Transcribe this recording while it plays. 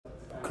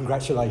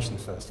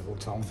congratulations, first of all,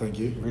 Tom. Thank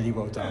you. Really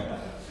well done.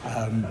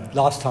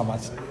 Last time I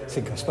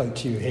think I spoke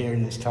to you here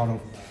in this tunnel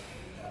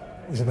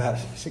was about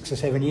 6 or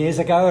 7 years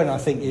ago, and I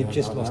think you've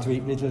just lost to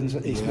East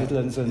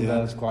Midlands, and it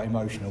was quite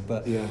emotional.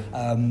 But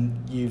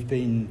you've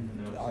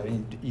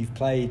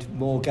played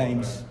more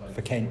games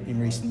for Kent in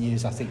recent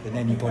years, I think, than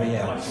anybody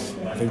else.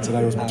 I think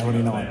today was my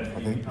 29th,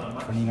 I think.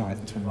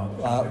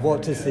 29th.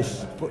 What does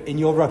this, in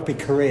your rugby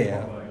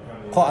career,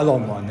 quite a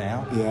long one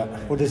now,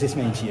 what does this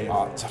mean to you?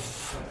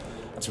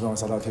 To be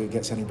honest, I don't think it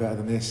gets any better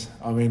than this.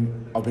 I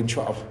mean, I've been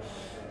trying,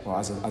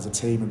 as a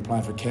team and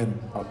playing for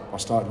Kent, I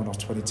started when I was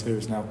 22,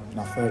 it's now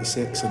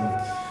 36, and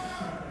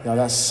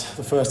that's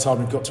the first time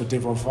we've got to a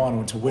Div 1 final,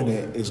 and to win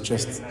it is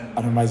just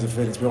an amazing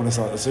feeling. To be honest,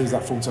 as soon as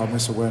that full-time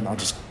whistle went, I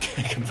just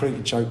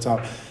completely choked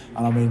up.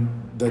 And I mean,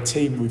 the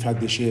team we've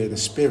had this year, the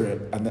spirit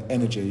and the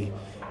energy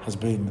has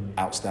been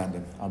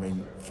outstanding. I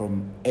mean,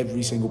 from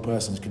every single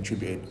person who's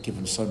contributed,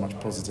 given so much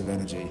positive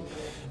energy,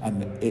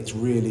 and it's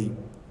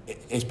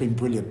been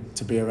brilliant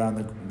to be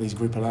around these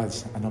group of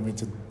lads. And I mean,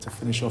 to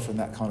finish off in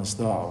that kind of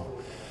style.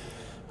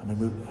 I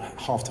mean,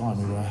 half time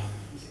we were,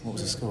 what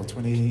was the score?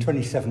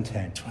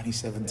 27-10.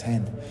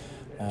 27-10.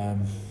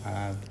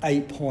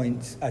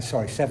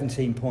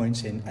 17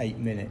 points in 8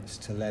 minutes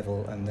to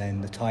level, and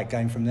then the tight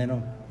game from then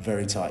on.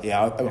 Very tight.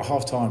 Yeah, at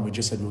half time we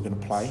just said we were going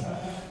to play.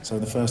 So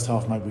in the first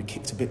half maybe we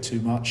kicked a bit too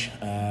much.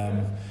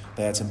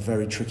 They had some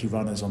very tricky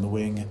runners on the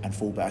wing and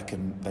fullback,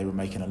 and they were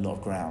making a lot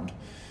of ground.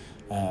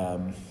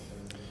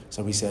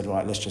 So we said,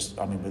 right, we're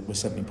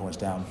 17 points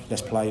down.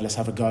 Let's play, let's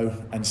have a go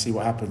and see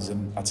what happens.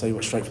 And I'll tell you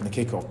what, straight from the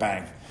kickoff,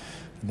 bang.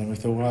 And then we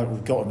thought, right,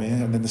 we've got them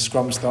here. And then the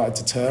scrum started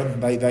to turn.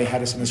 They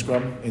had us in the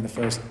scrum in the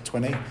first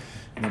 20.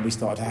 And then we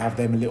started to have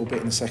them a little bit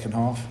in the second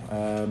half.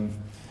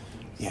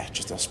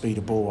 Just our speed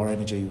of ball, our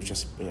energy was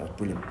just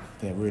brilliant.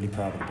 Yeah, really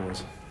proud of the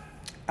boys.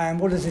 And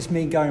what does this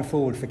mean going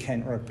forward for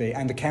Kent Rugby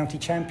and the county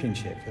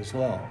championship as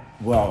well?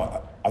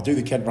 Well, I'll do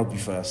the Kent Rugby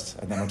first,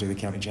 and then I'll do the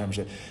county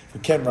championship. For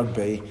Kent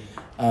Rugby,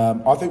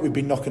 I think we've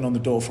been knocking on the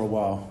door for a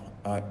while.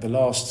 The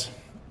last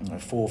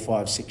 4,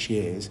 5, 6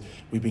 years,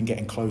 we've been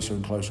getting closer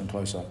and closer and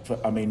closer.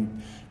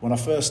 When I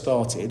first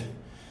started,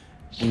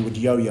 we would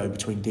yo-yo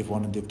between Div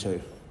 1 and Div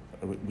 2.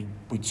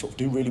 We'd sort of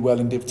do really well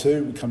in Div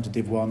 2, we'd come to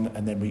Div 1,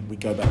 and then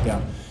we'd go back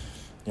down.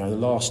 The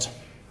last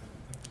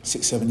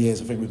 6, 7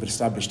 years, I think we've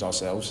established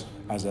ourselves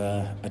as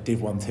a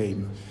Div 1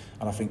 team,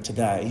 and I think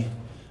today,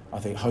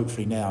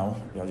 hopefully now,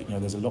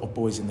 there's a lot of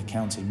boys in the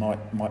county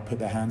might put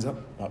their hands up.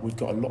 We've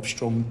got a lot of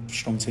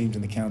strong teams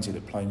in the county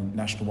that play in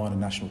National 1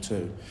 and National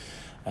 2,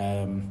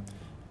 and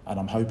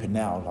I'm hoping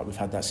now, we've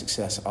had that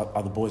success,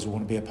 other boys will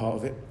want to be a part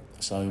of it.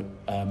 So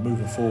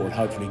moving forward,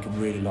 hopefully we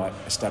can really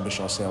establish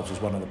ourselves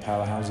as one of the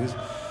powerhouses.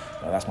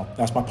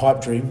 That's my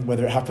pipe dream.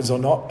 Whether it happens or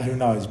not, who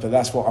knows? But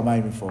that's what I'm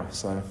aiming for.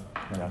 So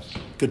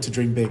good to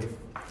dream big.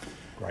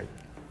 Great.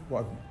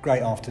 What a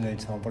great afternoon,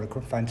 Tom. What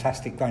a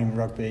fantastic game of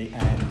rugby,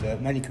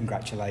 and many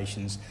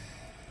congratulations.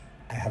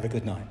 And have a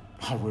good night.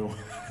 I will.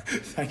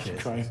 Thank you,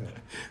 Graham.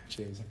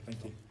 Cheers.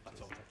 Thank you.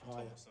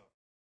 Hi.